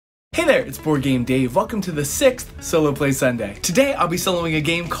Hey there, it's BoardGameDave. Welcome to the 6th Solo Play Sunday. Today I'll be soloing a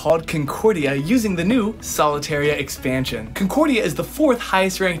game called Concordia using the new Solitaria expansion. Concordia is the 4th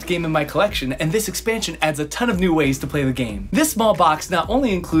highest ranked game in my collection, and this expansion adds a ton of new ways to play the game. This small box not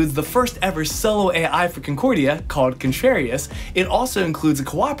only includes the first ever solo AI for Concordia, called Contrarius, it also includes a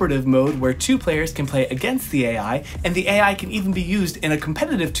cooperative mode where 2 players can play against the AI, and the AI can even be used in a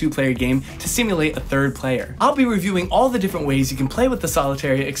competitive 2-player game to simulate a 3rd player. I'll be reviewing all the different ways you can play with the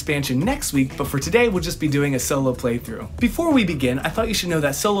Solitaria expansion next week, but for today we'll just be doing a solo playthrough. Before we begin, I thought you should know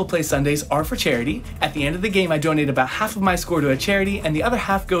that Solo Play Sundays are for charity. At the end of the game I donate about half of my score to a charity, and the other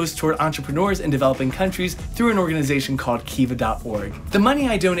half goes toward entrepreneurs in developing countries through an organization called Kiva.org. The money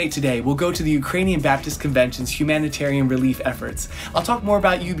I donate today will go to the Ukrainian Baptist Convention's humanitarian relief efforts. I'll talk more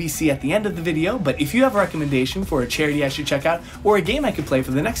about UBC at the end of the video, but if you have a recommendation for a charity I should check out or a game I could play for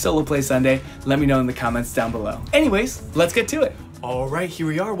the next Solo Play Sunday, let me know in the comments down below. Anyways, let's get to it. Alright, here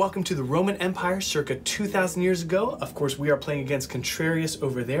we are. Welcome to the Roman Empire circa 2,000 years ago. Of course, we are playing against Contrarius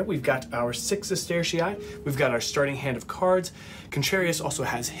over there. We've got our 6 sestertii. We've got our starting hand of cards. Contrarius also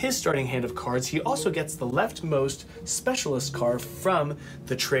has his starting hand of cards. He also gets the leftmost specialist card from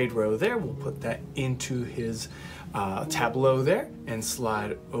the trade row there. We'll put that into his tableau there and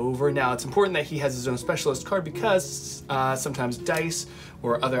slide over. Now, it's important that he has his own specialist card because sometimes dice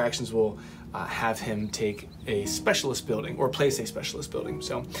or other actions will have him take a specialist building or place a specialist building.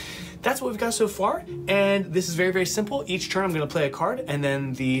 So that's what we've got so far, and this is very, very simple. Each turn I'm going to play a card, and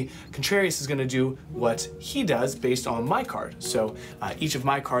then the Contrarius is going to do what he does based on my card. So each of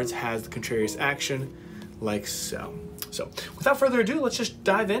my cards has the Contrarius action, like so. So without further ado, let's just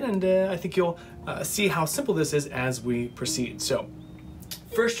dive in, and I think you'll see how simple this is as we proceed. So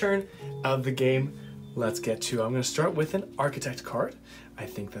first turn of the game, let's get to, I'm going to start with an architect card. I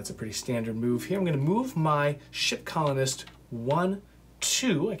think that's a pretty standard move here. I'm going to move my ship colonist 1,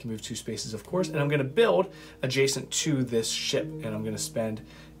 2. I can move 2 spaces, of course, and I'm going to build adjacent to this ship, and I'm going to spend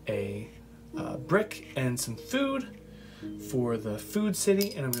a brick and some food for the food city,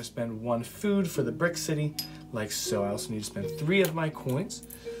 and I'm going to spend 1 food for the brick city, like so. I also need to spend 3 of my coins,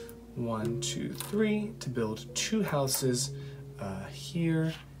 1, 2, 3, to build 2 houses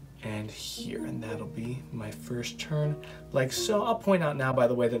here and here, and that'll be my first turn, like so. I'll point out now, by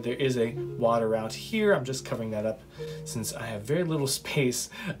the way, that there is a water route here. I'm just covering that up since I have very little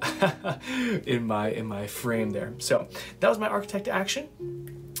space in my frame there. So that was my architect action.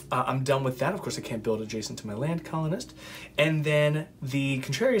 I'm done with that. Of course, I can't build adjacent to my land colonist. And then the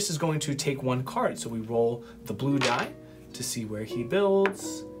Contrarius is going to take 1 card. So we roll the blue die to see where he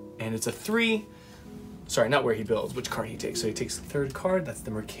builds, and it's a 3. Sorry, not where he builds, which card he takes. So he takes the 3rd card, that's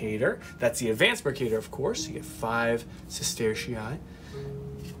the Mercator. That's the advanced Mercator, of course. You get 5 sestertii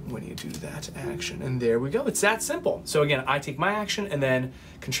when you do that action. And there we go, it's that simple. So again, I take my action, and then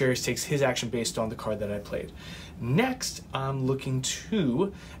Contrarius takes his action based on the card that I played. Next, I'm looking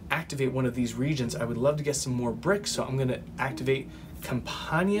to activate one of these regions. I would love to get some more bricks, so I'm gonna activate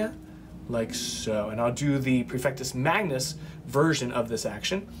Campania, like so, and I'll do the Prefectus Magnus version of this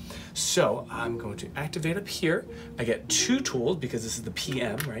action. So I'm going to activate up here. I get 2 tools because this is the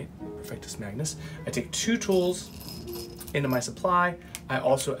PM, right? Prefectus Magnus. I take 2 tools into my supply. I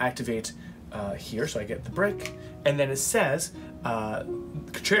also activate here, so I get the brick, and then it says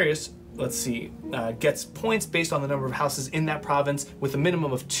Contrarius, let's see, gets points based on the number of houses in that province with a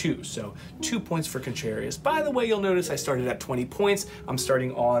minimum of 2. So 2 points for Contrarius. By the way, you'll notice I started at 20 points. I'm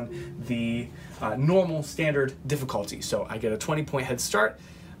starting on the normal standard difficulty. So I get a 20-point head start,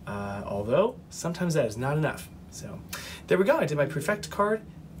 although sometimes that is not enough. So there we go. I did my Prefect card.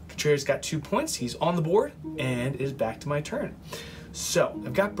 Contrarius got 2 points. He's on the board, and it is back to my turn. So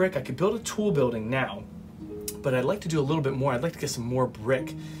I've got brick. I could build a tool building now, but I'd like to do a little bit more. I'd like to get some more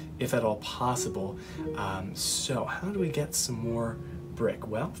brick, if at all possible. So how do we get some more brick?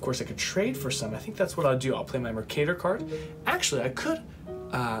 Well, of course I could trade for some. I think that's what I'll do. I'll play my Mercator card. Actually, I could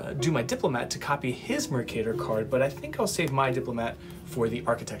do my Diplomat to copy his Mercator card, but I think I'll save my Diplomat for the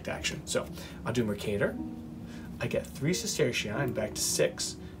Architect action. So I'll do Mercator. I get 3 sestertii, I'm back to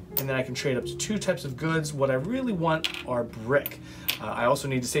 6. And then I can trade up to 2 types of goods. What I really want are brick. I also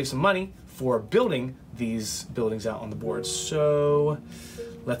need to save some money for building these buildings out on the board. So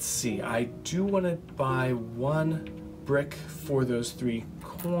let's see, I do want to buy 1 brick for those 3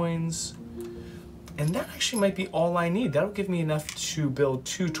 coins. And that actually might be all I need. That'll give me enough to build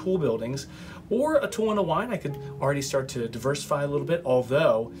 2 tool buildings, or a tool and a wine. I could already start to diversify a little bit,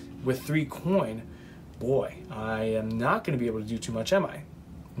 although with 3 coin, boy, I am not going to be able to do too much, am I?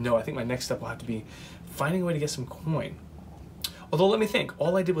 No, I think my next step will have to be finding a way to get some coin. Although, let me think.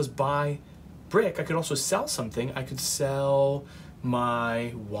 All I did was buy brick. I could also sell something. I could sell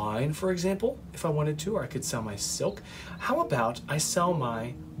my wine, for example, if I wanted to, or I could sell my silk. How about I sell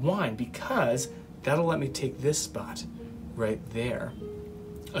my wine, because that'll let me take this spot right there,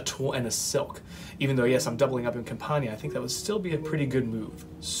 a tool and a silk. Even though, yes, I'm doubling up in Campania, I think that would still be a pretty good move.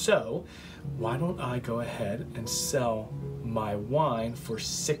 So why don't I go ahead and sell my wine for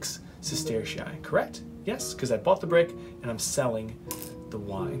 6 sestertii, correct? Yes, because I bought the brick and I'm selling the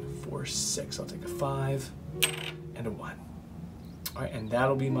wine for 6. I'll take a 5 and a 1. All right, and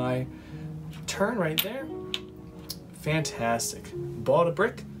that'll be my turn right there. Fantastic. Bought a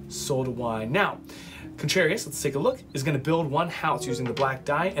brick, sold a wine. Now, Contrarius, let's take a look, is going to build 1 house using the black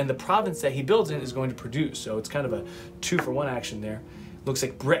die, and the province that he builds in is going to produce. So it's kind of a 2-for-1 action there. Looks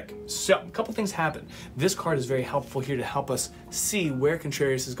like brick. So a couple things happen. This card is very helpful here to help us see where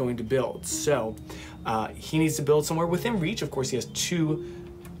Contrarius is going to build. So he needs to build somewhere within reach. Of course, he has 2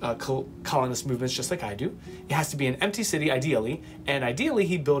 colonist movements just like I do. It has to be an empty city, ideally, and ideally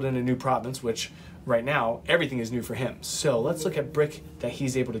he'd build in a new province, which right now everything is new for him. So let's look at brick that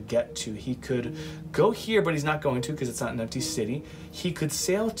he's able to get to. He could go here, but he's not going to because it's not an empty city. He could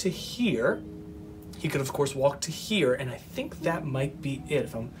sail to here. He could, of course, walk to here, and I think that might be it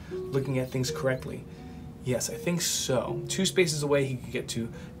if I'm looking at things correctly. Yes, I think so. 2 spaces away, he can get to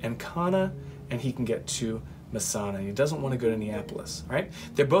Ancona, and he can get to Messana. He doesn't want to go to Neapolis, right?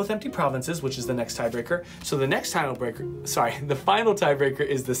 They're both empty provinces, which is the next tiebreaker. So the next tiebreaker, sorry, the final tiebreaker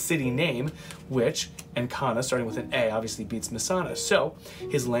is the city name, which Ancona, starting with an A, obviously beats Messana. So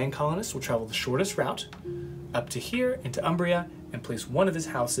his land colonists will travel the shortest route up to here into Umbria and place one of his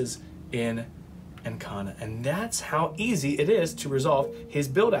houses in Ancona. And that's how easy it is to resolve his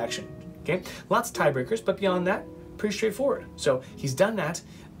build action. Okay, lots of tiebreakers, but beyond that, pretty straightforward. So he's done that,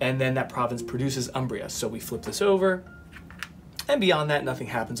 and then that province produces Umbria. So we flip this over, and beyond that, nothing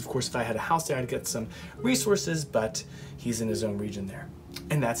happens. Of course, if I had a house there, I'd get some resources, but he's in his own region there.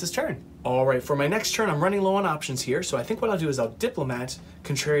 And that's his turn. All right, for my next turn, I'm running low on options here. So I think what I'll do is I'll diplomat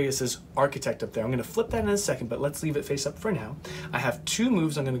Contrarius's architect up there. I'm gonna flip that in a second, but let's leave it face up for now. I have 2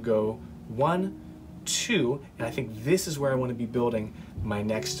 moves. I'm gonna go 1, 2, and I think this is where I want to be building my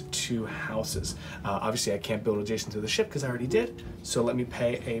next 2 houses. Obviously, I can't build adjacent to the ship because I already did, so let me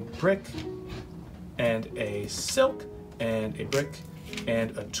pay a brick and a silk and a brick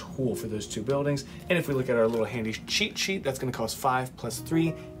and a tool for those 2 buildings. And if we look at our little handy cheat sheet, that's going to cost 5 plus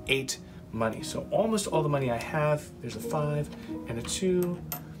 3, 8 money. So almost all the money I have, there's a 5 and a 2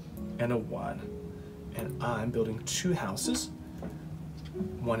 and a 1. And I'm building 2 houses.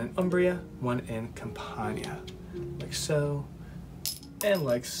 1 in Umbria, 1 in Campania, like so, and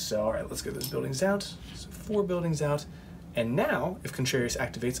like so. All right, let's get those buildings out. So 4 buildings out, and now if Contrarius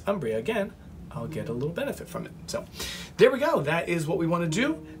activates Umbria again, I'll get a little benefit from it. So there we go. That is what we want to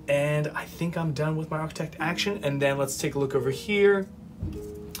do, and I think I'm done with my architect action. And then let's take a look over here.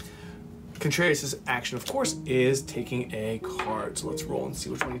 Contrarius's action, of course, is taking a card. So let's roll and see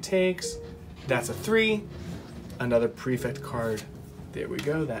which one he takes. That's a 3. Another prefect card. There we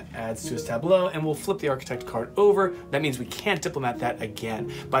go, that adds to his tableau, and we'll flip the architect card over. That means we can't diplomat that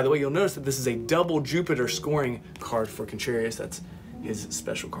again. By the way, you'll notice that this is a double Jupiter scoring card for Contrarius. That's his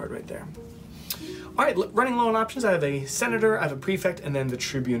special card right there. All right, running low on options, I have a senator, I have a prefect, and then the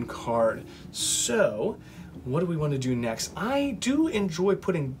tribune card. So what do we want to do next? I do enjoy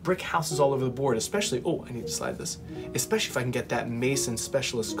putting brick houses all over the board, especially, oh, I need to slide this, especially if I can get that Mason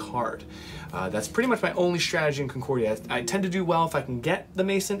specialist card. That's pretty much my only strategy in Concordia. I tend to do well if I can get the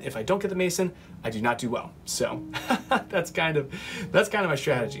Mason. If I don't get the Mason, I do not do well. So that's kind of my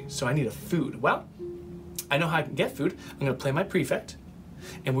strategy. So I need a food. Well, I know how I can get food. I'm going to play my prefect,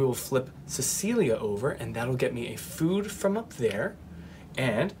 and we will flip Cecilia over, and that'll get me a food from up there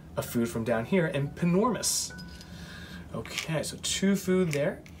and a food from down here and Panormus. Okay, so 2 food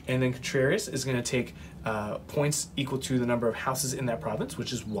there, and then Contrarius is going to take points equal to the number of houses in that province,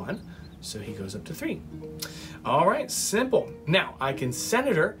 which is 1, so he goes up to 3. All right, simple. Now I can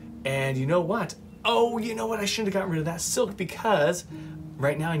senator, and you know what? Oh, you know what? I shouldn't have gotten rid of that silk, because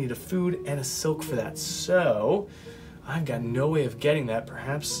right now I need a food and a silk for that. So I've got no way of getting that.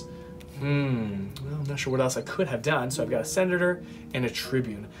 Perhaps well, I'm not sure what else I could have done. So I've got a senator and a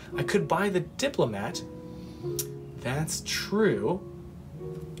tribune. I could buy the diplomat. That's true,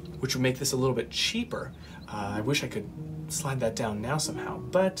 which would make this a little bit cheaper. I wish I could slide that down now somehow,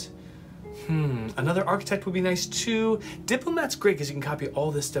 but another architect would be nice too. Diplomat's great because you can copy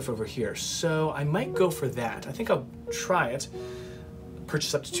all this stuff over here. So I might go for that. I think I'll try it.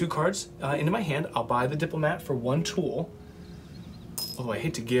 Purchase up to 2 cards into my hand. I'll buy the diplomat for 1 tool. Although I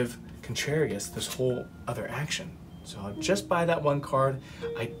hate to give Contrarius this whole other action. So I'll just buy that 1 card.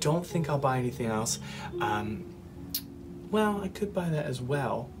 I don't think I'll buy anything else. Well, I could buy that as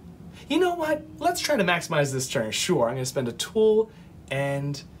well. You know what? Let's try to maximize this turn. Sure, I'm going to spend a tool,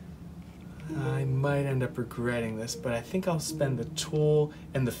 and I might end up regretting this, but I think I'll spend the tool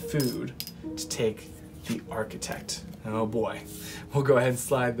and the food to take the architect. Oh boy. We'll go ahead and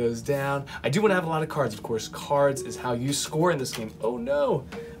slide those down. I do want to have a lot of cards, of course. Cards is how you score in this game. Oh no,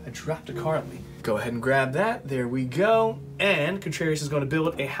 I dropped a card on me. Go ahead and grab that. There we go. And Contrarius is going to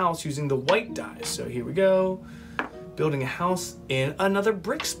build a house using the white dice. So here we go. Building a house in another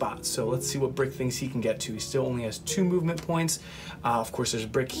brick spot. So let's see what brick things he can get to. He still only has 2 movement points. Of course, there's a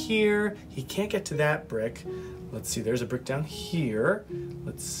brick here. He can't get to that brick. Let's see, there's a brick down here.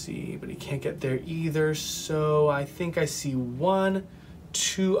 Let's see, but he can't get there either. So I think I see 1,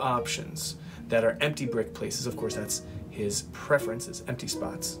 2 options that are empty brick places. Of course, that's his preference, is empty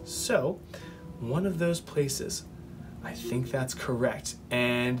spots. So one of those places, I think that's correct.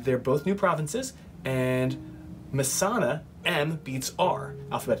 And they're both new provinces, and Masana, M beats R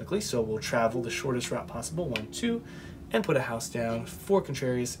alphabetically, so we'll travel the shortest route possible, 1, 2, and put a house down for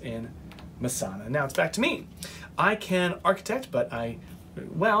Contrarius in Masana. Now it's back to me. I can architect, but I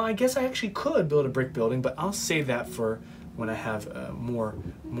guess I actually could build a brick building, but I'll save that for when I have more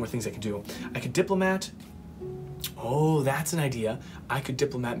things I can do. I could diplomat. Oh, that's an idea. I could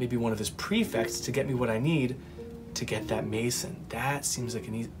diplomat maybe one of his prefects to get me what I need to get that mason. That seems like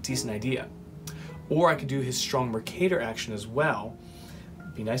a decent idea. Or I could do his strong mercator action as well.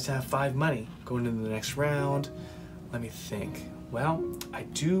 It'd be nice to have 5 money going into the next round. Let me think. Well, I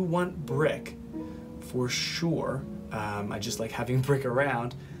do want brick for sure. I just like having brick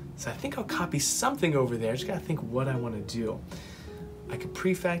around. So I think I'll copy something over there. Just gotta think what I want to do. I could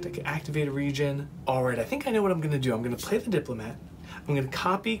prefect, I could activate a region. All right, I think I know what I'm gonna do. I'm gonna play the diplomat. I'm going to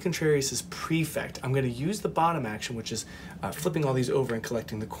copy Contrarius's prefect. I'm going to use the bottom action, which is flipping all these over and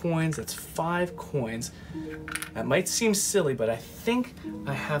collecting the coins. That's 5 coins. That might seem silly, but I think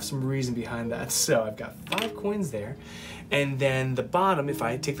I have some reason behind that. So I've got 5 coins there. And then the bottom, if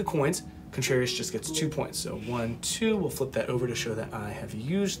I take the coins, Contrarius just gets 2 points. So 1, 2, we'll flip that over to show that I have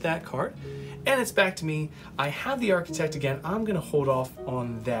used that card. And it's back to me. I have the architect again. I'm going to hold off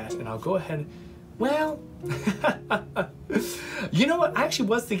on that, and I'll go ahead. Well, you know what? I actually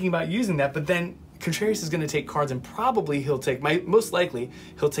was thinking about using that, but then Contrarius is going to take cards, and probably he'll take, most likely,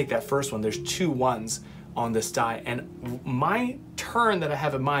 he'll take that first one. There's 2 1s on this die, and my turn that I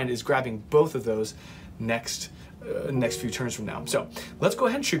have in mind is grabbing both of those next few turns from now. So let's go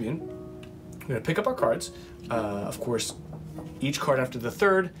ahead and Tribune. I'm going to pick up our cards. Of course, each card after the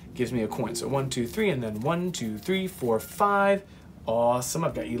third gives me a coin. So 1, 2, 3, and then 1, 2, 3, 4, 5. Awesome,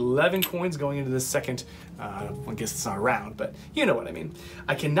 I've got 11 coins going into the second, I guess it's not a round, but you know what I mean.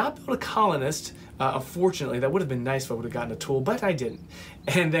 I cannot build a colonist, unfortunately. That would have been nice if I would have gotten a tool, but I didn't.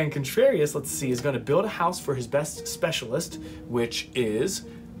 And then Contrarius, let's see, is going to build a house for his best specialist, which is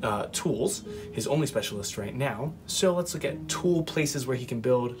tools, his only specialist right now. So let's look at tool places where he can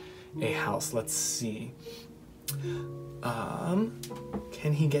build a house. Let's see.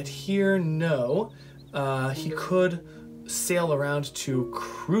 Can he get here? No. He could sail around to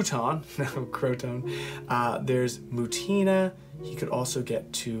Crouton. No, Croton. There's Mutina. He could also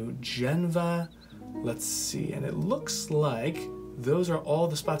get to Genva. Let's see. And it looks like those are all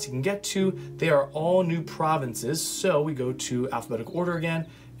the spots he can get to. They are all new provinces. So we go to alphabetical order again.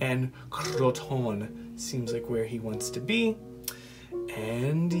 And Croton seems like where he wants to be.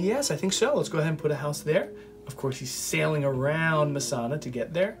 And yes, I think so. Let's go ahead and put a house there. Of course, he's sailing around Masana to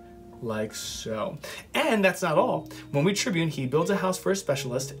get there. Like so. And that's not all. When we Tribune, he builds a house for a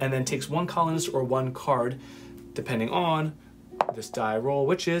specialist and then takes 1 colonist or 1 card, depending on this die roll,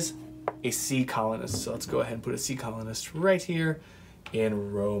 which is a sea colonist. So let's go ahead and put a sea colonist right here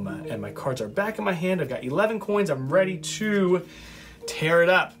in Roma. And my cards are back in my hand. I've got 11 coins. I'm ready to tear it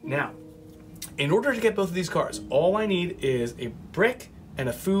up. Now, in order to get both of these cards, all I need is a brick and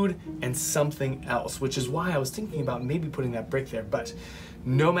a food and something else, which is why I was thinking about maybe putting that brick there, but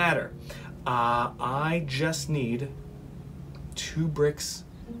no matter. I just need 2 bricks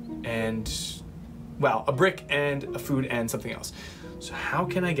and, well, a brick and a food and something else. So how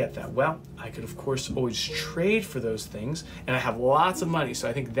can I get that? Well, I could of course always trade for those things, and I have lots of money, so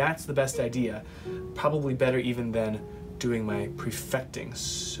I think that's the best idea. Probably better even than doing my prefecting.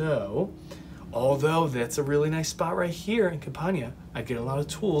 So, although that's a really nice spot right here in Campania, I get a lot of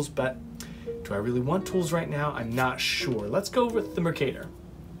tools, but do I really want tools right now? I'm not sure. Let's go with the Mercator.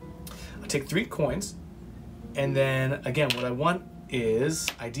 I'll take 3 coins, and then again, what I want is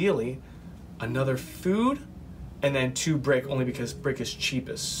ideally another food and then 2 brick, only because brick is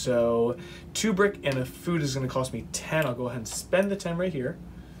cheapest. So 2 brick and a food is going to cost me 10. I'll go ahead and spend the 10 right here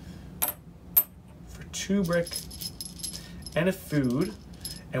for 2 brick and a food.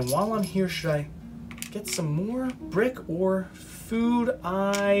 And while I'm here, should I get some more brick or food?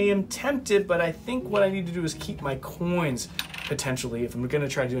 I am tempted, but I think what I need to do is keep my coins potentially if I'm gonna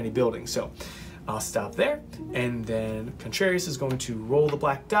try to do any building. So I'll stop there, and then Contrarius is going to roll the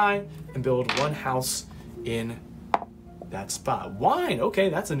black die and build one house in that spot. Wine, okay,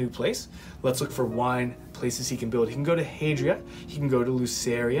 that's a new place. Let's look for wine places he can build. He can go to Hadria, he can go to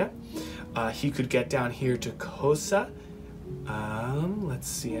Luceria, he could get down here to Cosa. Let's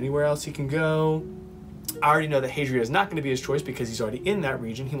see, anywhere else he can go. I already know that Hadria is not going to be his choice because he's already in that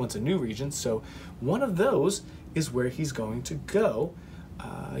region. He wants a new region, so one of those is where he's going to go.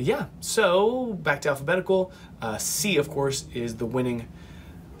 Yeah, so back to alphabetical. C, of course, is the winning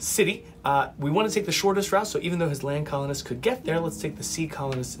city. We want to take the shortest route, so even though his land colonists could get there, let's take the C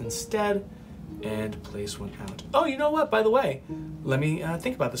colonists instead and place one out. Oh, you know what, by the way, let me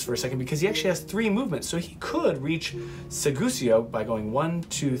think about this for a second, because he actually has 3 movements, so he could reach Segusio by going 1,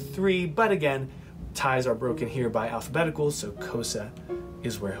 2, 3, but again, ties are broken here by alphabetical, so Cosa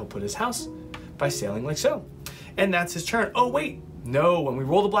is where he'll put his house by sailing like so. And that's his turn. Oh, wait. No, when we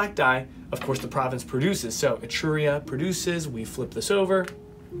roll the black die, of course the province produces. So Etruria produces, we flip this over,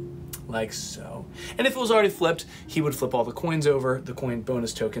 like so. And if it was already flipped, he would flip all the coins over, the coin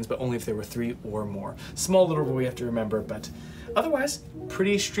bonus tokens, but only if there were 3 or more. Small little rule we have to remember, but otherwise,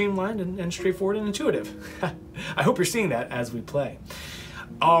 pretty streamlined and straightforward and intuitive. I hope you're seeing that as we play.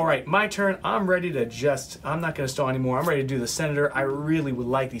 All right, my turn. I'm ready to I'm not gonna stall anymore. I'm ready to do the Senator. I really would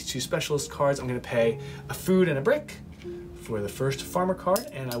like these 2 specialist cards. I'm gonna pay a food and a brick for the first farmer card,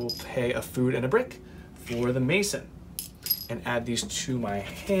 and I will pay a food and a brick for the Mason. And add these to my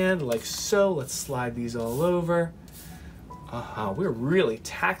hand like so. Let's slide these all over. We're really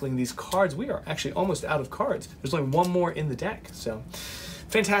tackling these cards. We are actually almost out of cards. There's only 1 more in the deck, so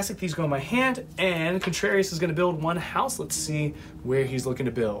fantastic. These go in my hand, and Contrarius is going to build 1 house. Let's see where he's looking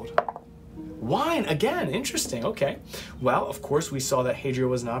to build. Wine again, interesting. Okay, well, of course we saw that Hadria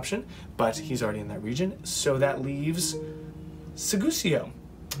was an option, but he's already in that region, so that leaves Segusio.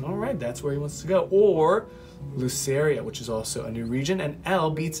 All right, that's where he wants to go. Or Luceria, which is also a new region, and L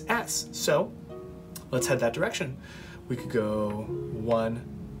beats S. So let's head that direction. We could go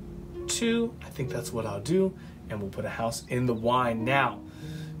 1, 2. I think that's what I'll do, and we'll put a house in the wine. Now,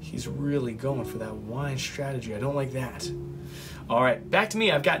 he's really going for that wine strategy. I don't like that. All right, back to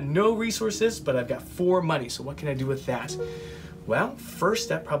me. I've got no resources, but I've got 4 money. So what can I do with that? Well, first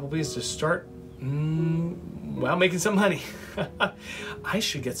step probably is to start, well, making some money. I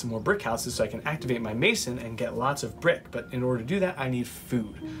should get some more brick houses so I can activate my Mason and get lots of brick. But in order to do that, I need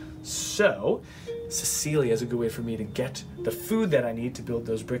food. So Cecilia is a good way for me to get the food that I need to build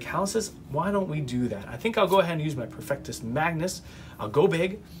those brick houses. Why don't we do that? I think I'll go ahead and use my Perfectus Magnus. I'll go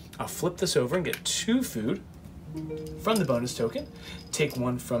big. I'll flip this over and get 2 food from the bonus token. Take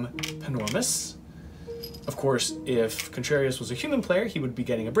 1 from Panormus. Of course, if Contrarius was a human player, he would be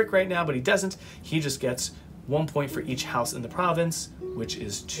getting a brick right now, but he doesn't. He just gets 1 point for each house in the province, which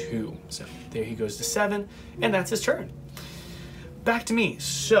is 2. So there he goes to 7, and that's his turn. Back to me.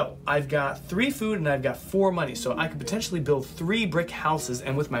 So I've got 3 food and I've got 4 money, so I could potentially build 3 brick houses,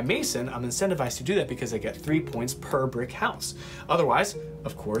 and with my Mason, I'm incentivized to do that because I get 3 points per brick house. Otherwise,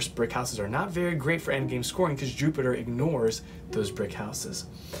 of course, brick houses are not very great for endgame scoring because Jupiter ignores those brick houses.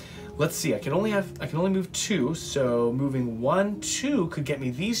 Let's see, I can only move 2, so moving 1, 2 could get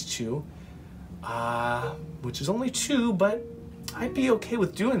me these 2, which is only 2, but I'd be okay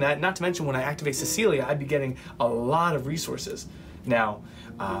with doing that. Not to mention when I activate Cecilia, I'd be getting a lot of resources. Now,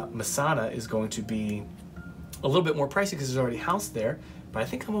 Masana is going to be a little bit more pricey because there's already a house there, but I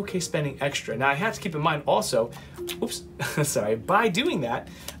think I'm okay spending extra. Now, I have to keep in mind also, oops, sorry, by doing that,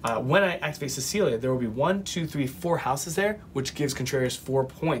 when I activate Cecilia, there will be 1, 2, 3, 4 houses there, which gives Contrarius 4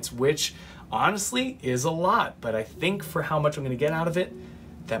 points, which honestly is a lot, but I think for how much I'm going to get out of it,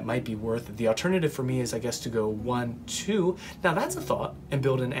 that might be worth it. The alternative for me is, I guess, to go 1, 2. Now, that's a thought, and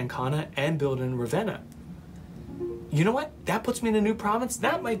build in Ancona and build in Ravenna. You know what? That puts me in a new province.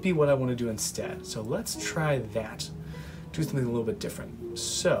 That might be what I want to do instead. So let's try that. Do something a little bit different.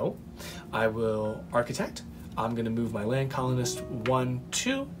 So I will architect. I'm going to move my land colonist 1,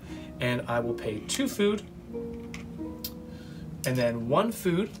 2, and I will pay 2 food, and then 1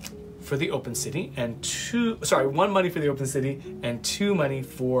 food for the open city, and 1 money for the open city, and 2 money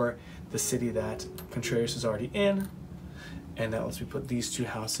for the city that Contrarius is already in. And that lets me put these 2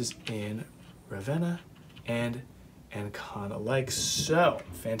 houses in Ravenna and Ancona, like so.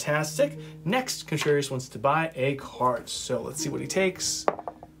 Fantastic. Next, Contrarius wants to buy a card. So let's see what he takes.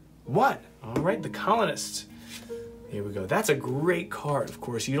 1. All right, the colonist. There we go. That's a great card. Of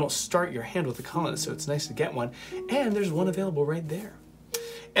course, you don't start your hand with a colonist, so it's nice to get one. And there's one available right there.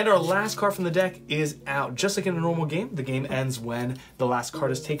 And our last card from the deck is out. Just like in a normal game, the game ends when the last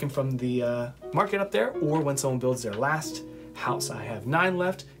card is taken from the market up there, or when someone builds their last house. I have 9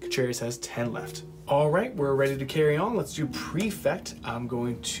 left. Contrarius has 10 left. All right, we're ready to carry on. Let's do Prefect. I'm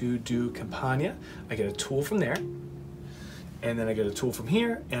going to do Campania. I get a tool from there, and then I get a tool from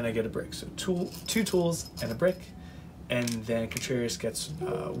here, and I get a brick. So 2 tools and a brick, and then Contrarius gets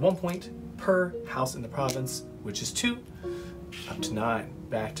 1 point per house in the province, which is 2, up to 9.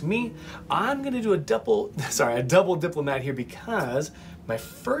 Back to me. I'm gonna do a double diplomat here because my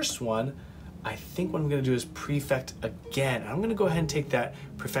first one, I think what I'm gonna do is Prefect again. I'm gonna go ahead and take that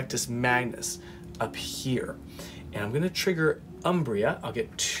Prefectus Magnus up here, and I'm gonna trigger Umbria. I'll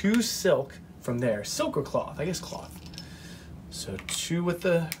get 2 silk from there. Silk or cloth? I guess cloth. So 2 with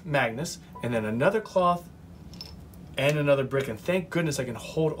the Magnus, and then another cloth and another brick, and thank goodness I can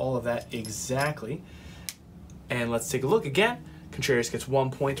hold all of that exactly. And let's take a look again. Contrarius gets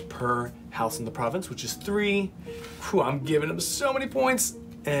 1 point per house in the province, which is 3. Whew, I'm giving him so many points,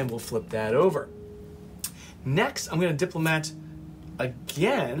 and we'll flip that over. Next, I'm going to Diplomat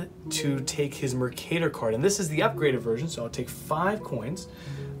again to take his Mercator card, and this is the upgraded version, so I'll take 5 coins.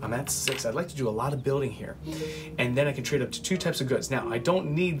 I'm at 6. I'd like to do a lot of building here, and then I can trade up to 2 types of goods. Now, I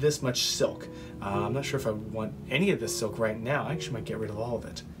don't need this much silk. I'm not sure if I want any of this silk right now. I actually might get rid of all of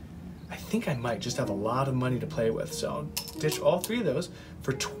it. I think I might just have a lot of money to play with, so I'll ditch all 3 of those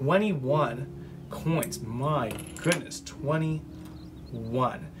for 21 coins. My goodness, 21.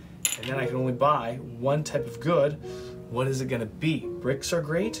 And then I can only buy 1 type of good. What is it gonna be? Bricks are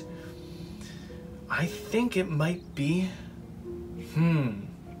great. I think it might be,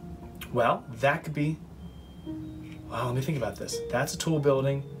 well, that could be, well, let me think about this. That's a tool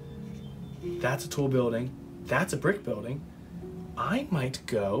building. That's a tool building. That's a brick building. I might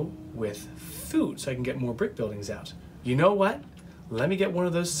go with food so I can get more brick buildings out. You know what? Let me get one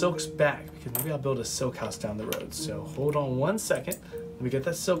of those silks back, because maybe I'll build a silk house down the road. So hold on 1 second. Let me get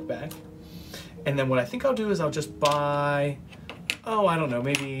that silk back. And then what I think I'll do is I'll just buy, oh, I don't know,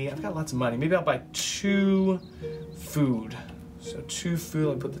 maybe, I've got lots of money. Maybe I'll buy 2 food. So 2 food,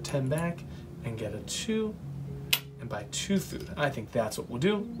 let me put the 10 back and get a 2 and buy 2 food. I think that's what we'll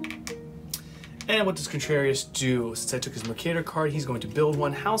do. And what does Contrarius do? Since I took his Mercator card, he's going to build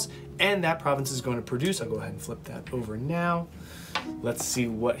 1 house, and that province is going to produce. I'll go ahead and flip that over now. Let's see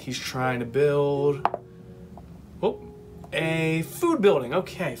what he's trying to build. Oh, a food building.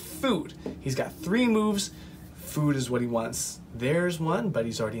 Okay, food. He's got 3 moves. Food is what he wants. There's 1, but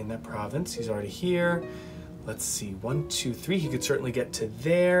he's already in that province. He's already here. Let's see, 1, 2, 3. He could certainly get to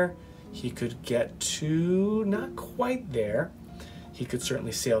there. He could get to, not quite there. He could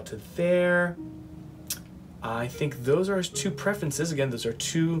certainly sail to there. I think those are his 2 preferences. Again, those are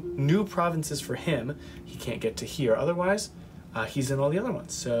 2 new provinces for him. He can't get to here. Otherwise, he's in all the other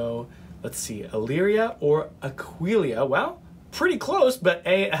ones. So let's see, Illyria or Aquilia. Well, pretty close, but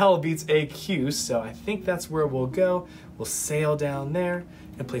AL beats AQ. So I think that's where we'll go. We'll sail down there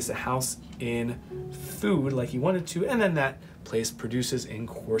and place a house in food like he wanted to. And then that place produces in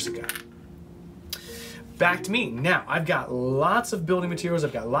Corsica. Back to me. Now, I've got lots of building materials.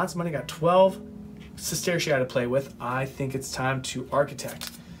 I've got lots of money. I've got 12 sestertia to play with. I think it's time to architect.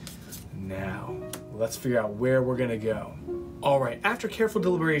 Now, let's figure out where we're gonna go. All right, after careful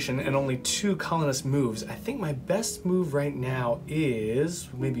deliberation and only 2 colonist moves, I think my best move right now is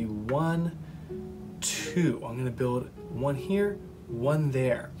maybe 1, 2. I'm gonna build 1 here, 1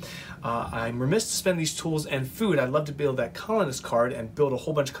 there. I'm remiss to spend these tools and food. I'd love to build that colonist card and build a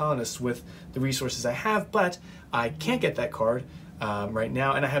whole bunch of colonists with the resources I have, but I can't get that card right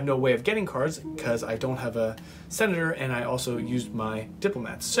now, and I have no way of getting cards because I don't have a senator, and I also used my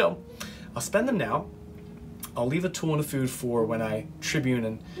diplomats. So I'll spend them now. I'll leave a tool and a food for when I tribune,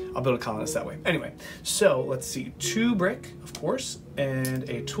 and I'll build a colonist that way. Anyway, so let's see, 2 brick, of course, and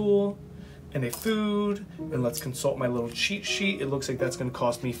a tool, and a food, and let's consult my little cheat sheet. It looks like that's gonna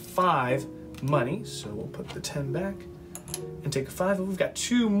cost me 5 money, so we'll put the 10 back and take a 5, and we've got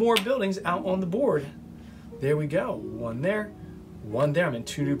 2 more buildings out on the board. There we go, 1 there, 1 there. I'm in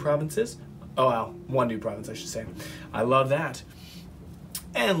 2 new provinces. Oh wow, 1 new province, I should say. I love that.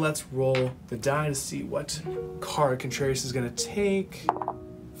 And let's roll the die to see what card Contrarius is gonna take.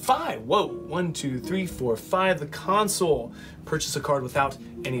 5, whoa, 1, 2, 3, 4, 5, the console. Purchase a card without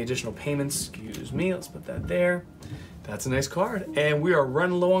any additional payments. Excuse me, let's put that there. That's a nice card. And we are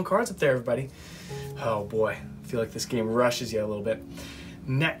running low on cards up there, everybody. Oh boy, I feel like this game rushes you a little bit.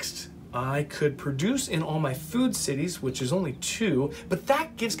 Next, I could produce in all my food cities, which is only 2, but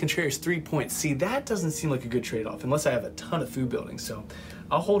that gives Contrarius 3 points. See, that doesn't seem like a good trade-off unless I have a ton of food buildings, so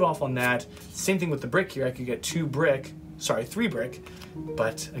I'll hold off on that. Same thing with the brick here. I could get 3 brick,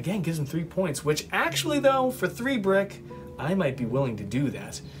 but again, gives him 3 points, which actually though, for 3 brick, I might be willing to do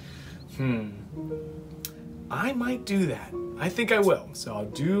that. I might do that. I think I will. So I'll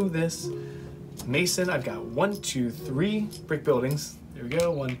do this. Mason, I've got 1, 2, 3 brick buildings. There we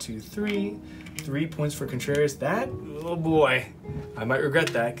go, 1, 2, 3. 3 points for Contrarius. That, oh boy, I might regret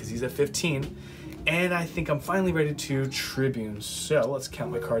that because he's at 15. And I think I'm finally ready to Tribune. So let's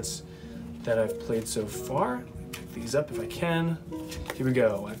count my cards that I've played so far. Pick these up if I can. Here we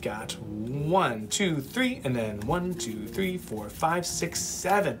go. I've got 1, 2, 3, and then 1, 2, 3, 4, 5, 6,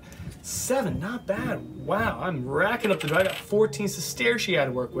 7. 7, not bad. Wow, I'm racking up the draw. I got 14 Sestertia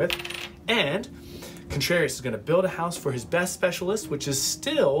to work with. And Contrarius is going to build a house for his best specialist, which is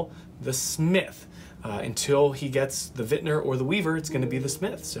still the Smith. Until he gets the Vintner or the Weaver, it's going to be the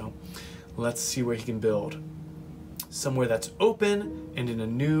Smith. So let's see where he can build. Somewhere that's open and in a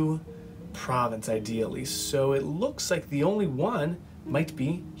new province, ideally. So it looks like the only one might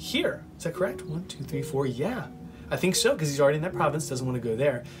be here. Is that correct? 1, 2, 3, 4. Yeah, I think so, because he's already in that province, doesn't want to go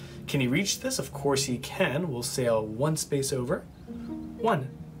there. Can he reach this? Of course he can. We'll sail 1 space over. 1.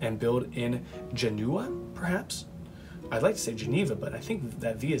 And build in Genoa, perhaps? I'd like to say Geneva, but I think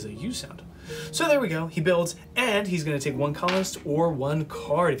that V is a U sound. So there we go. He builds, and he's going to take 1 colonist or 1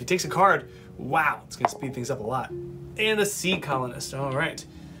 card. If he takes a card, wow, it's going to speed things up a lot. And a sea colonist. All right.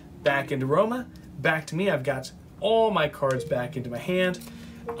 Back into Roma. Back to me. I've got all my cards back into my hand.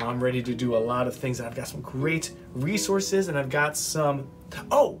 I'm ready to do a lot of things. I've got some great resources, and I've got some...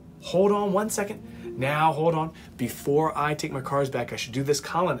 Oh, hold on 1 second. Now, hold on. Before I take my cards back, I should do this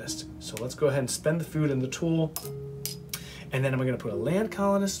colonist. So let's go ahead and spend the food and the tool. And then am I going to put a land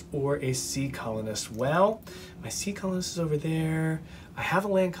colonist or a sea colonist? Well, my sea colonist is over there. I have a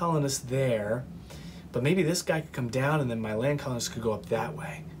land colonist there. But maybe this guy could come down and then my land colonist could go up that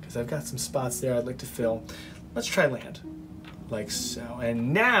way. Because I've got some spots there I'd like to fill. Let's try land. Like so.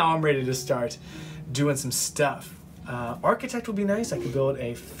 And now I'm ready to start doing some stuff. Architect would be nice. I could build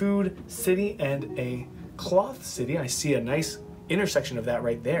a food city and a cloth city. I see a nice intersection of that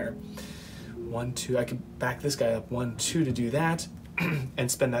right there. 1, 2. I could back this guy up 1, 2 to do that and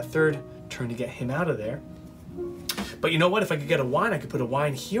spend that 3rd turn to get him out of there. But you know what? If I could get a wine, I could put a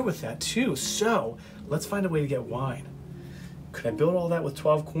wine here with that too. So let's find a way to get wine. Could I build all that with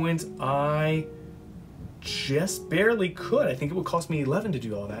 12 coins? I just barely could. I think it would cost me 11 to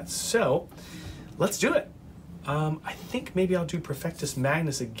do all that. So let's do it. I think maybe I'll do Perfectus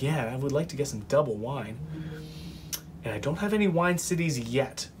Magnus again. I would like to get some double wine. And I don't have any wine cities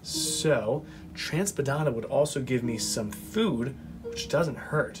yet. So Transpadana would also give me some food, which doesn't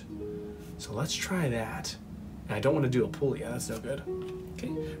hurt. So let's try that. And I don't want to do a Puglia, that's no good. Okay,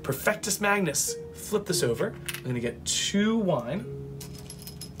 Perfectus Magnus. Flip this over. I'm going to get 2 wine.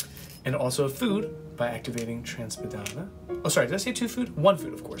 And also food by activating Transpadana. Oh, sorry, did I say 2 food? 1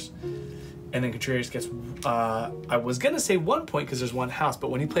 food, of course. And then Contrarius gets, I was going to say 1 point because there's 1 house, but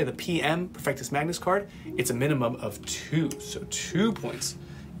when you play the PM, Perfectus Magnus card, it's a minimum of 2. So 2 points.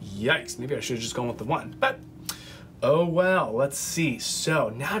 Yikes, maybe I should have just gone with the 1. But, oh well, let's see. So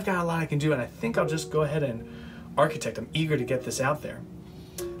now I've got a lot I can do, and I think I'll just go ahead and Architect. I'm eager to get this out there.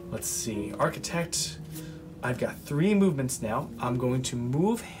 Let's see, Architect, I've got 3 movements now. I'm going to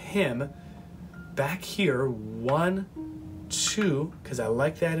move him back here, 1, 2, because I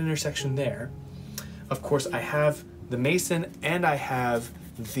like that intersection there. Of course, I have the Mason and I have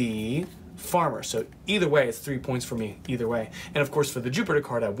the Farmer. So either way, it's 3 points for me, either way. And of course, for the Jupiter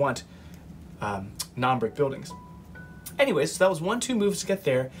card, I want non-brick buildings. Anyways, so that was 1, 2 moves to get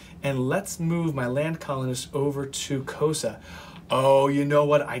there. And let's move my land colonist over to Cosa. Oh, you know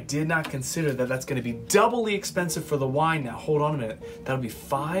what? I did not consider that that's going to be doubly expensive for the wine now. Hold on a minute. That'll be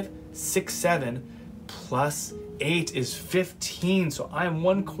 5, 6, 7 plus 8 is 15, so I am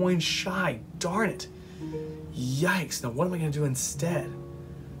 1 coin shy. Darn it. Yikes. Now what am I going to do instead?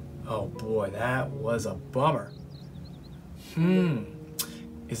 Oh boy, that was a bummer.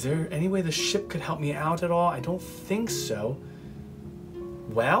 Is there any way the ship could help me out at all? I don't think so.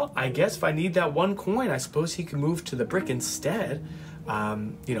 Well, I guess if I need that 1 coin, I suppose he can move to the brick instead.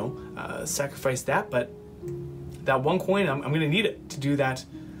 Sacrifice that, but that 1 coin, I'm going to need it to do that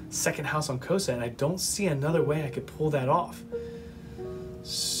 2nd house on Cosa, and I don't see another way I could pull that off.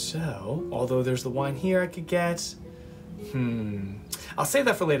 So, although there's the wine here I could get, I'll save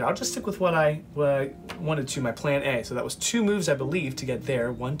that for later. I'll just stick with what I wanted to, my plan A. So that was 2 moves, I believe, to get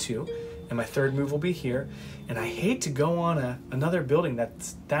there, 1, 2, and my third move will be here. And I hate to go on another building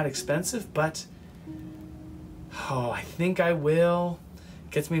that's that expensive, but oh, I think I will.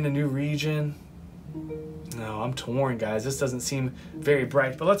 Gets me in a new region. No, I'm torn, guys. This doesn't seem very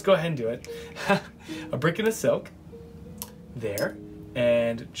bright, but let's go ahead and do it. A brick and a silk there,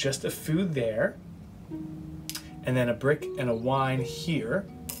 and just a food there, and then a brick and a wine here,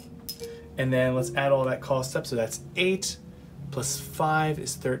 and then let's add all that cost up. So that's 8 plus 5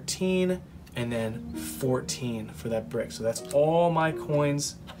 is 13, and then 14 for that brick. So that's all my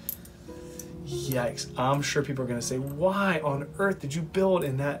coins. Yikes. I'm sure people are going to say, why on earth did you build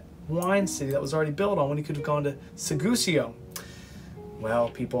in that wine city that was already built on when you could have gone to Segusio? Well,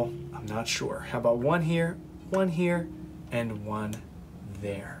 people, I'm not sure. How about one here, and one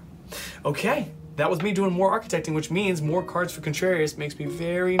there? Okay, that was me doing more architecting, which means more cards for Contrarius. Makes me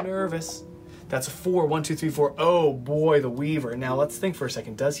very nervous. That's a 4. 1, 2, 3, 4. Oh boy, the Weaver. Now let's think for a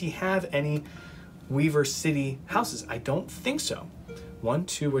second. Does he have any Weaver City houses? I don't think so. 1,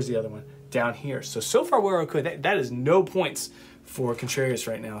 2, where's the other one? Down here. So far we're okay. That is no points for Contrarius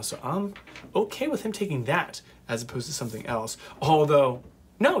right now. So I'm okay with him taking that as opposed to something else. Although,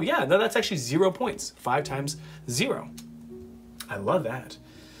 no, that's actually 0 points. 5 times 0. I love that.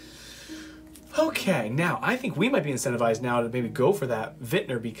 Okay, now I think we might be incentivized now to maybe go for that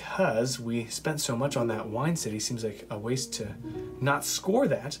Vintner because we spent so much on that wine city. Seems like a waste to not score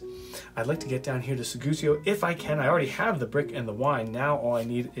that. I'd like to get down here to Segusio if I can. I already have the brick and the wine. Now all I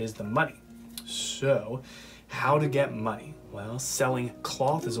need is the money. So, how to get money? Well, selling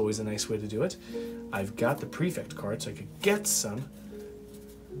cloth is always a nice way to do it. I've got the prefect card, so I could get some.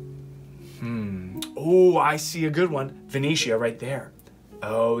 Oh, I see a good one. Venetia right there.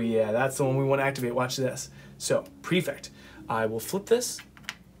 Oh yeah, that's the one we want to activate. Watch this. So, prefect. I will flip this.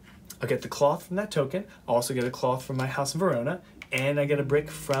 I'll get the cloth from that token. I'll also get a cloth from my house in Verona. And I get a brick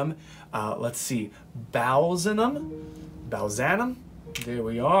from, let's see, Balzanum. There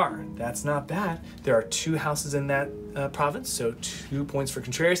we are. That's not bad. There are 2 houses in that province, so 2 points for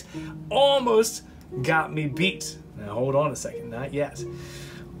Contrarius. Almost got me beat. Now hold on a second, not yet.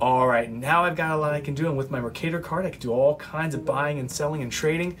 All right, now I've got a lot I can do, and with my Mercator card, I can do all kinds of buying and selling and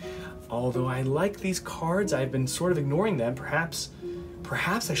trading. Although I like these cards, I've been sort of ignoring them. Perhaps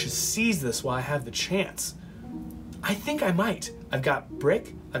I should seize this while I have the chance. I think I might. I've got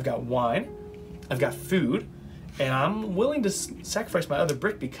brick, I've got wine, I've got food, and I'm willing to sacrifice my other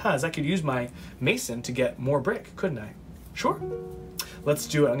brick because I could use my mason to get more brick, couldn't I? Sure. Let's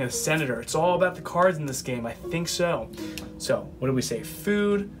do it. I'm gonna Senator. It's all about the cards in this game. I think so. So, what do we say?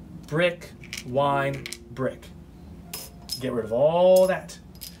 Food, brick, wine, brick. Get rid of all that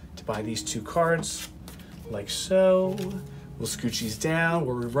to buy these 2 cards, like so. We'll scooch these down.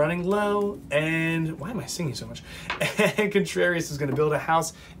 We're running low. And why am I singing so much? And Contrarius is gonna build a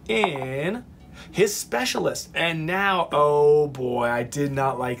house in his specialist. And now, oh boy, I did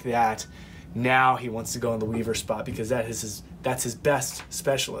not like that. Now he wants to go in the Weaver spot because that's his best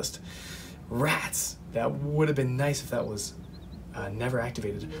specialist. Rats. That would have been nice if that was never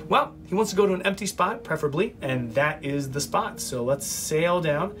activated. Well, he wants to go to an empty spot, preferably, and that is the spot. So let's sail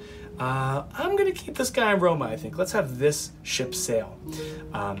down. I'm going to keep this guy in Roma, I think. Let's have this ship sail.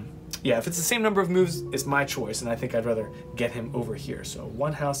 Yeah, if it's the same number of moves, it's my choice, and I think I'd rather get him over here. So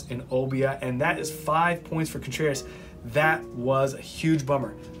 1 house in Olbia, and that is 5 points for Contrarius. That was a huge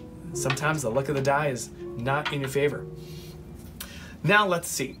bummer. Sometimes the luck of the die is not in your favor. Now let's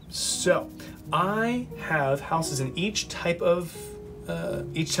see. So I have houses in each type of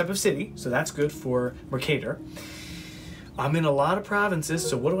city, so that's good for Mercator. I'm in a lot of provinces,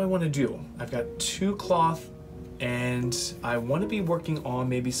 so what do I want to do? I've got 2 cloth, and I want to be working on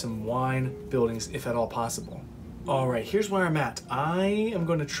maybe some wine buildings, if at all possible. All right, here's where I'm at. I am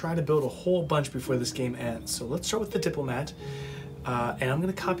going to try to build a whole bunch before this game ends. So let's start with the diplomat. And I'm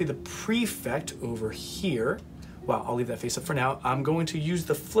going to copy the prefect over here. Well, I'll leave that face up for now. I'm going to use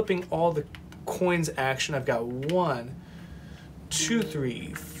the flipping all the coins action. I've got 1, 2,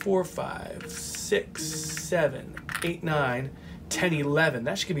 3, 4, 5, 6, 7, 8, 9, 10, 11.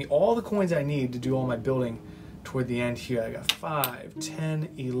 That should give me all the coins I need to do all my building toward the end here. I got 5, 10,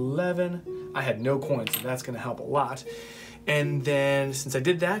 11. I had no coins, so that's going to help a lot. And then since I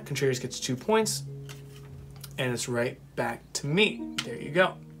did that, Contrarius gets 2 points. And it's right back to me. There you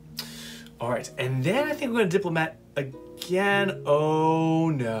go. All right, and then I think we're going to diplomat again. Oh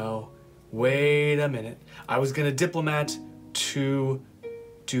no, wait a minute. I was going to diplomat to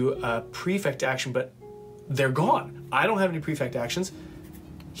do a prefect action, but they're gone. I don't have any prefect actions.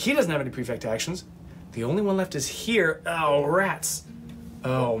 He doesn't have any prefect actions. The only one left is here. Oh, rats.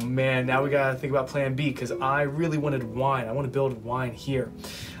 Oh man, now we got to think about plan B because I really wanted wine. I want to build wine here.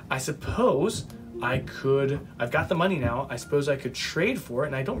 I suppose I could, I've got the money now, I suppose I could trade for it,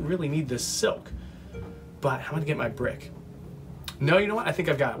 and I don't really need this silk. But how am I gonna get my brick? No, you know what? I think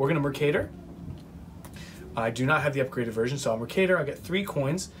I've got it. We're gonna Mercator. I do not have the upgraded version, so I'll Mercator. I'll get 3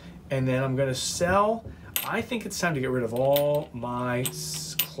 coins, and then I'm gonna sell. I think it's time to get rid of all my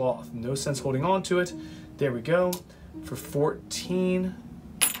cloth. No sense holding on to it. There we go, for 14.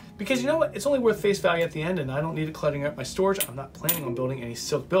 Because you know what? It's only worth face value at the end, and I don't need it cluttering up my storage. I'm not planning on building any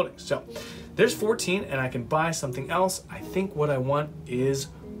silk buildings. So there's 14, and I can buy something else. I think what I want is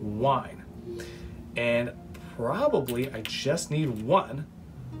wine. And probably I just need 1,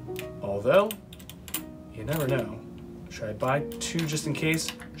 although you never know. Should I buy 2 just in case?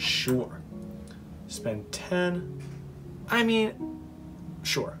 Sure. Spend 10. I mean,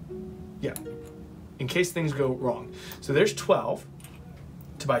 sure. Yeah, in case things go wrong. So there's 12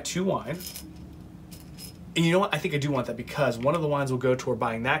 to buy 2 wine. And you know what? I think I do want that because one of the wines will go toward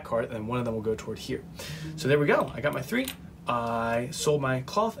buying that card and one of them will go toward here. So there we go. I got my 3. I sold my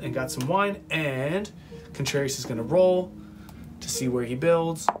cloth and got some wine, and Contreras is gonna roll to see where he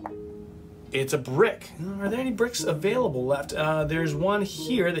builds. It's a brick. Are there any bricks available left? There's one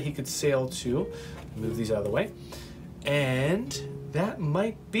here that he could sail to. Move these out of the way. And that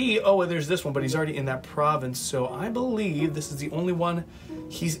might be, oh, there's this one, but he's already in that province. So I believe this is the only one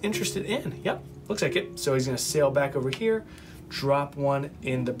he's interested in. Yep, looks like it. So he's gonna sail back over here, drop 1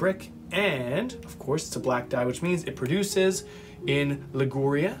 in the brick, and of course it's a black die, which means it produces in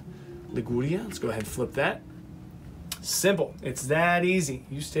Liguria. Let's go ahead and flip that. Simple, it's that easy.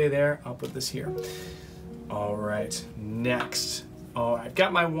 You stay there, I'll put this here. All right, next. Oh, I've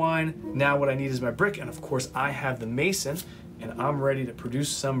got my wine. Now what I need is my brick, and of course I have the mason, and I'm ready to produce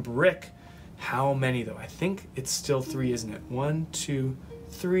some brick. How many though? I think it's still 3, isn't it? 1, 2,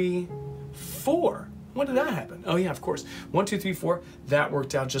 3, 4. When did that happen? Oh yeah, of course. 1, 2, 3, 4. That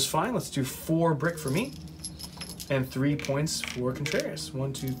worked out just fine. Let's do 4 brick for me, and 3 points for Contreras.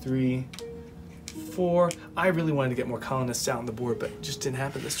 1, 2, 3, 4. I really wanted to get more colonists out on the board, but it just didn't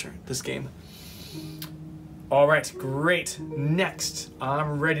happen this game. All right, great. Next,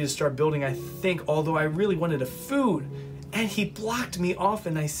 I'm ready to start building, I think, although I really wanted a food, and he blocked me off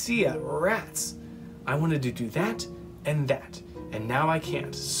in Nicaea. Rats. I wanted to do that, and now I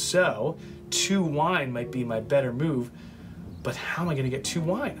can't. So 2 wine might be my better move, but how am I gonna get 2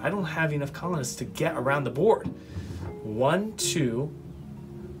 wine? I don't have enough colonists to get around the board. 1, 2,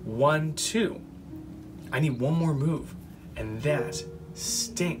 1, 2. I need 1 more move, and that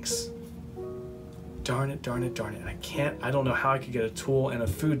stinks. Darn it, darn it, darn it. I don't know how I could get a tool and a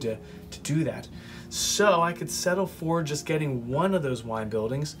food to do that. So I could settle for just getting 1 of those wine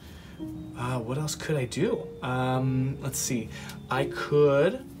buildings. What else could I do? Let's see. I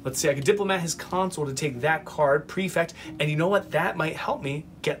could diplomat his consul to take that card, prefect, and you know what? That might help me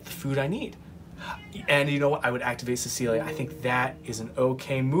get the food I need. And you know what? I would activate Cecilia. I think that is an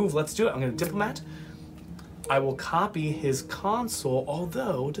okay move. Let's do it. I'm gonna diplomat. I will copy his consul,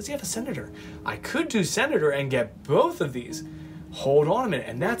 although, does he have a senator? I could do senator and get both of these. Hold on a minute,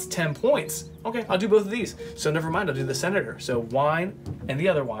 and that's 10 points. Okay, I'll do both of these. So never mind, I'll do the senator. So wine and the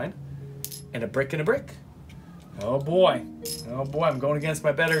other wine, and a brick and a brick. Oh boy, I'm going against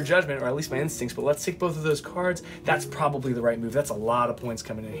my better judgment, or at least my instincts, but let's take both of those cards. That's probably the right move. That's a lot of points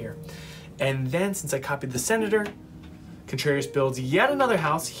coming in here. And then, since I copied the senator, Contreras builds yet another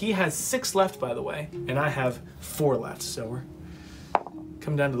house. He has 6 left, by the way, and I have 4 left. So we're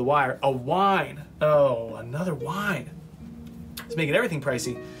coming down to the wire. A wine. Oh, another wine. It's making everything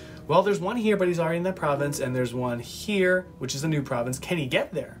pricey. Well, there's one here, but he's already in that province, and there's one here, which is a new province. Can he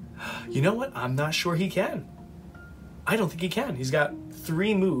get there? You know what? I'm not sure he can. I don't think he can. He's got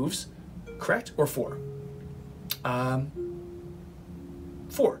 3 moves, correct? Or 4?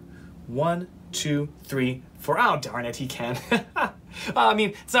 4. 1, 2, 3, 4. Oh, darn it, he can. I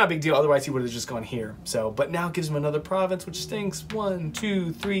mean, it's not a big deal. Otherwise, he would have just gone here. So, but now it gives him another province, which stinks. 1,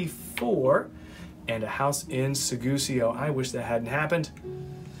 2, 3, 4. And a house in Segusio. I wish that hadn't happened,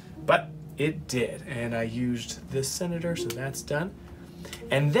 but it did. And I used this senator, so that's done.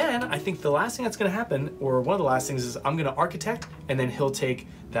 And then I think the last thing that's going to happen, or one of the last things, is I'm going to architect, and then he'll take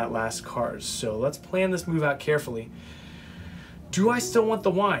that last card. So let's plan this move out carefully. Do I still want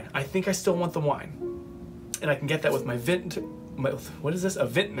the wine? I think I still want the wine. And I can get that with my what is this? A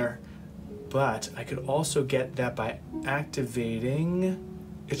vintner. But I could also get that by activating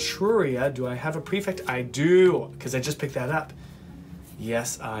Etruria. Do I have a prefect? I do, because I just picked that up.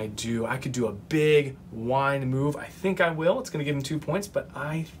 Yes, I do. I could do a big wine move. I think I will. It's going to give him 2 points, but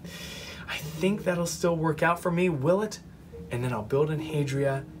I think that'll still work out for me. Will it? And then I'll build in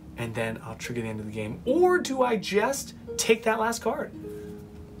Hadria, and then I'll trigger the end of the game. Or do I just take that last card?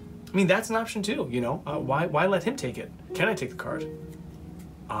 I mean, that's an option too, you know? Why let him take it? Can I take the card?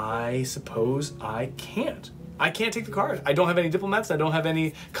 I suppose I can't. I can't take the card. I don't have any diplomats, I don't have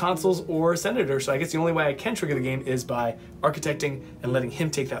any consuls or senators, so I guess the only way I can trigger the game is by architecting and letting him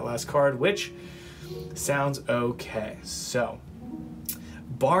take that last card, which sounds okay. So,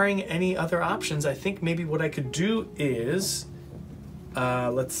 barring any other options, I think maybe what I could do is,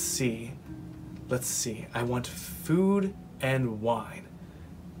 let's see. I want food and wine.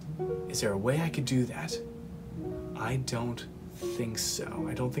 Is there a way I could do that? I don't think so.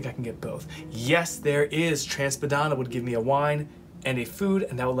 I don't think I can get both. Yes, there is. Transpadana would give me a wine and a food,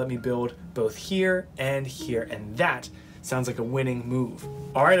 and that would let me build both here, and that sounds like a winning move.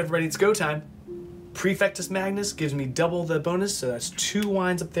 All right, everybody, it's go time. Prefectus Magnus gives me double the bonus, so that's 2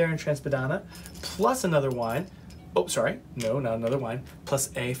 wines up there in Transpadana, plus another wine. Oh, sorry, no, not another wine, plus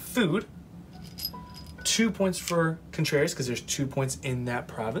a food. 2 points for Contrarius, because there's 2 points in that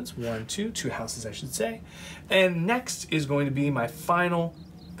province. 1, 2 houses, I should say. And next is going to be my final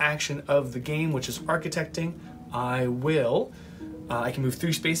action of the game, which is architecting. I can move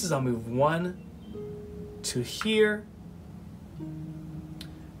 3 spaces. I'll move 1 to here,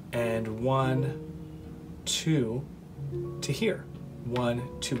 and 1, 2 to here. 1,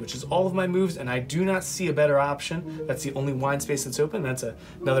 2, which is all of my moves, and I do not see a better option. That's the only wine space that's open. That's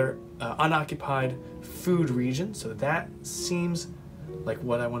another unoccupied food region, so that seems like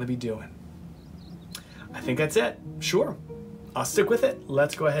what I want to be doing. I think that's it. Sure, I'll stick with it.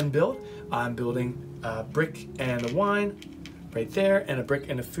 Let's go ahead and build. I'm building a brick and a wine right there, and a brick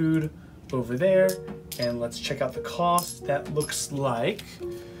and a food over there, and let's check out the cost. That looks like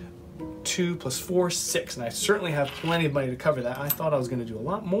 2 plus 4, 6, and I certainly have plenty of money to cover that. I thought I was going to do a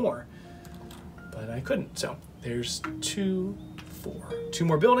lot more, but I couldn't. So there's 2, 4. 2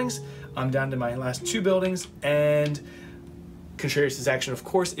 more buildings. I'm down to my last 2 buildings, and Contrarius' action, of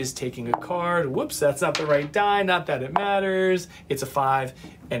course, is taking a card. Whoops, that's not the right die. Not that it matters. It's a 5,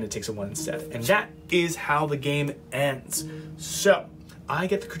 and it takes a 1 instead. And that is how the game ends. So I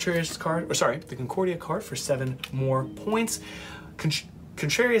get the Contrarius card, or sorry, the Concordia card for 7 more points.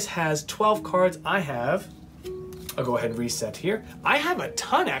 Contrarius has 12 cards. I'll go ahead and reset here. I have a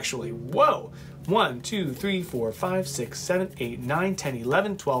ton, actually. Whoa. 1, 2, 3, 4, 5, 6, 7, 8, 9, 10,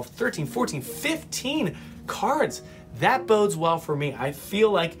 11, 12, 13, 14, 15 cards. That bodes well for me. I feel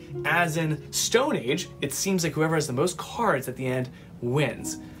like, as in Stone Age, it seems like whoever has the most cards at the end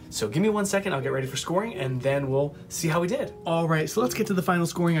wins. So give me 1 second, I'll get ready for scoring, and then we'll see how we did. All right, so let's get to the final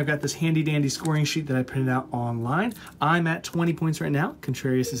scoring. I've got this handy dandy scoring sheet that I printed out online. I'm at 20 points right now.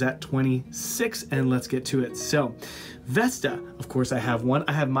 Contrarius is at 26, and let's get to it. So Vesta, of course I have 1.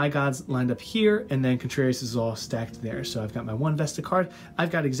 I have my gods lined up here, and then Contrarius is all stacked there. So I've got my 1 Vesta card.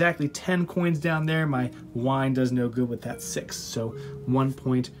 I've got exactly 10 coins down there. My wine does no good with that 6. So 1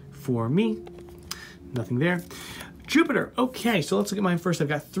 point for me. Nothing there. Jupiter. Okay, so let's look at mine first. I've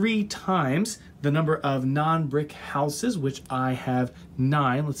got 3 times the number of non-brick houses, which I have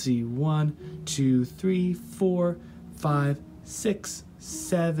 9. Let's see, 1, 2, 3, 4, 5, 6,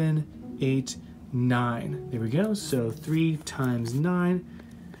 7, 8, 9. There we go. So 3 times 9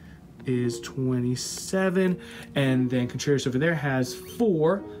 is 27. And then Contrarius over there has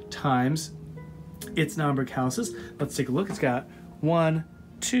 4 times its non-brick houses. Let's take a look. It's got 1,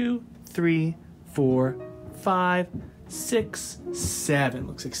 2, 3, 4, 5, 6, 7.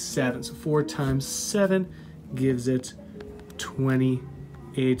 Looks like 7. So 4 times 7 gives it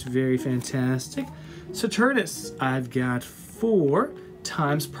 28. Very fantastic. Saturnus, I've got 4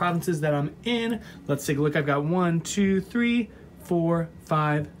 times provinces that I'm in. Let's take a look. I've got 1, 2, 3, 4,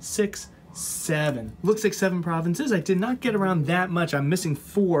 5, 6, 7. Looks like 7 provinces. I did not get around that much. I'm missing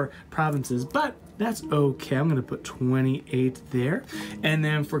 4 provinces, but that's okay. I'm going to put 28 there. And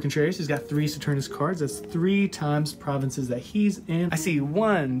then for Contrarius, he's got 3 Saturnus cards. That's 3 times provinces that he's in. I see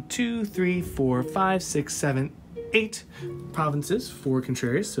 1, 2, 3, 4, 5, 6, 7, 8 provinces for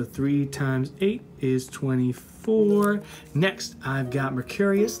Contrarius. So 3 times 8 is 24. Next, I've got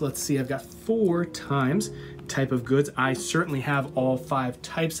Mercurius. Let's see, I've got 4 times type of goods. I certainly have all 5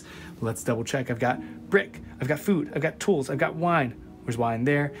 types. Let's double check. I've got brick, I've got food, I've got tools, I've got wine. There's wine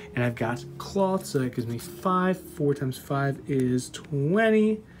there, and I've got cloth, so that gives me 5. 4 times 5 is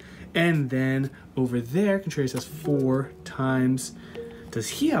 20. And then over there, Contrarius has 4 times. Does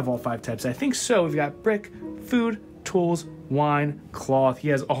he have all 5 types? I think so. We've got brick, food, tools, wine, cloth. He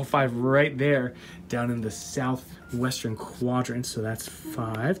has all 5 right there down in the southwestern quadrant, so that's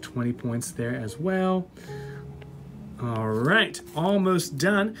 5. 20 points there as well. All right, almost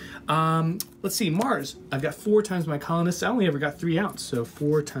done. Let's see, Mars. I've got 4 times my colonists. I only ever got 3 out, so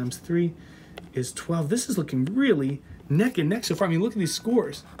 4 times 3 is 12. This is looking really neck and neck so far. I mean, look at these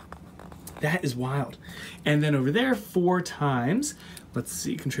scores. That is wild. And then over there, 4 times. Let's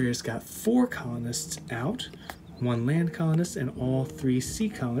see, Contrarius got 4 colonists out, 1 land colonist, and all 3 sea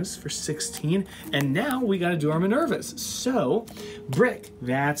colonists for 16. And now we gotta do our Minervas. So, brick,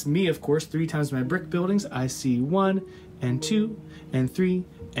 that's me, of course. 3 times my brick buildings. I see 1 and 2 and 3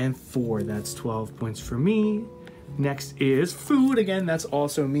 and 4. That's 12 points for me. Next is food. Again, that's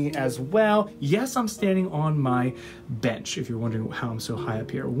also me as well. Yes, I'm standing on my bench, if you're wondering how I'm so high up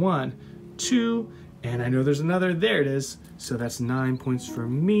here. 1, 2, and I know there's another. There it is. So that's 9 points for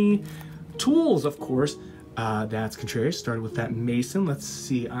me. Tools, of course. That's Contrarius. Started with that mason. Let's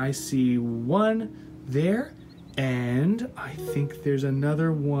see. I see 1 there, and I think there's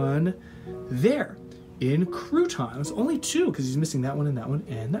another one there. In croutons, only 2 because he's missing that one and that one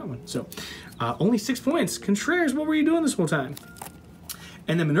and that one. So only 6 points. Contrarius, what were you doing this whole time?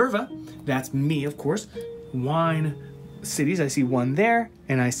 And then Minerva, that's me, of course. Wine cities, I see 1 there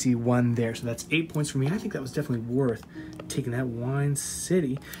and I see 1 there. So that's 8 points for me. I think that was definitely worth taking that wine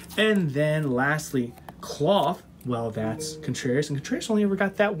city. And then lastly, cloth. Well, that's Contrarius, and Contrarius only ever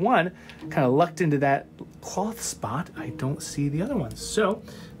got that 1. Kind of lucked into that cloth spot. I don't see the other ones. So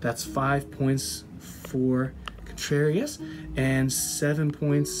that's 5 points for Contrarius and 7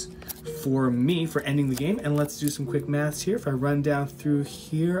 points for me for ending the game. And let's do some quick maths here. If I run down through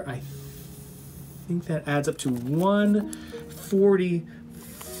here, I think that adds up to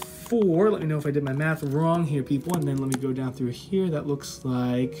 144. Let me know if I did my math wrong here, people. And then let me go down through here. That looks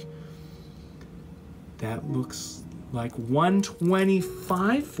like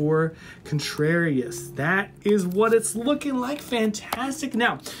 125 for Contrarius. That is what it's looking like. Fantastic.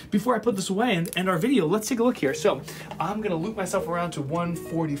 Now, before I put this away and end our video, let's take a look here. So I'm going to loop myself around to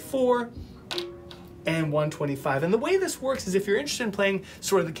 144 and 125. And the way this works is if you're interested in playing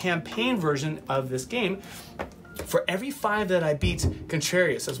sort of the campaign version of this game, for every 5 that I beat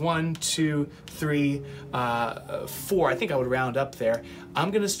Contrarius, as 1, 2, 3, 4, I think I would round up there,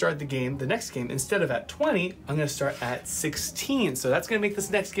 I'm going to start the game, the next game, instead of at 20, I'm going to start at 16. So that's going to make this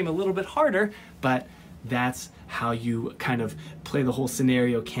next game a little bit harder, but that's how you kind of play the whole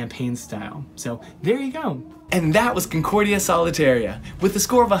scenario campaign style. So there you go. And that was Concordia Solitaria. With a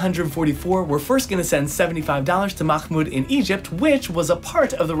score of 144, we're first going to send $75 to Mahmud in Egypt, which was a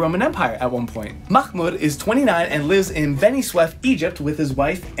part of the Roman Empire at one point. Mahmud is 29 and lives in Beni Suef, Egypt with his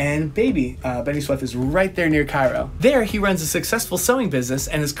wife and baby. Beni Suef is right there near Cairo. There, he runs a successful sewing business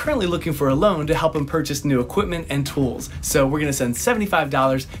and is currently looking for a loan to help him purchase new equipment and tools. So we're going to send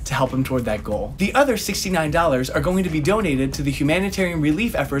 $75 to help him toward that goal. The other $69 are going to be donated to the humanitarian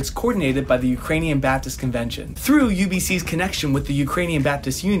relief efforts coordinated by the Ukrainian Baptist Convention. Through UBC's connection with the Ukrainian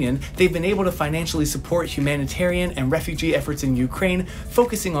Baptist Union, they've been able to financially support humanitarian and refugee efforts in Ukraine,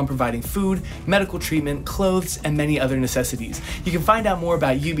 focusing on providing food, medical treatment, clothes, and many other necessities. You can find out more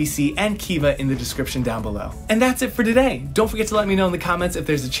about UBC and Kiva in the description down below. And that's it for today. Don't forget to let me know in the comments if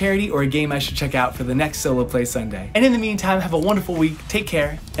there's a charity or a game I should check out for the next Solo Play Sunday. And in the meantime, have a wonderful week, take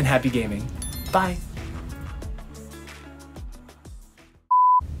care, and happy gaming. Bye.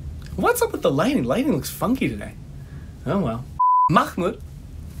 What's up with the lighting? Lighting looks funky today. Oh well. Mahmud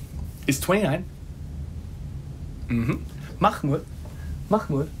is 29. Mahmud.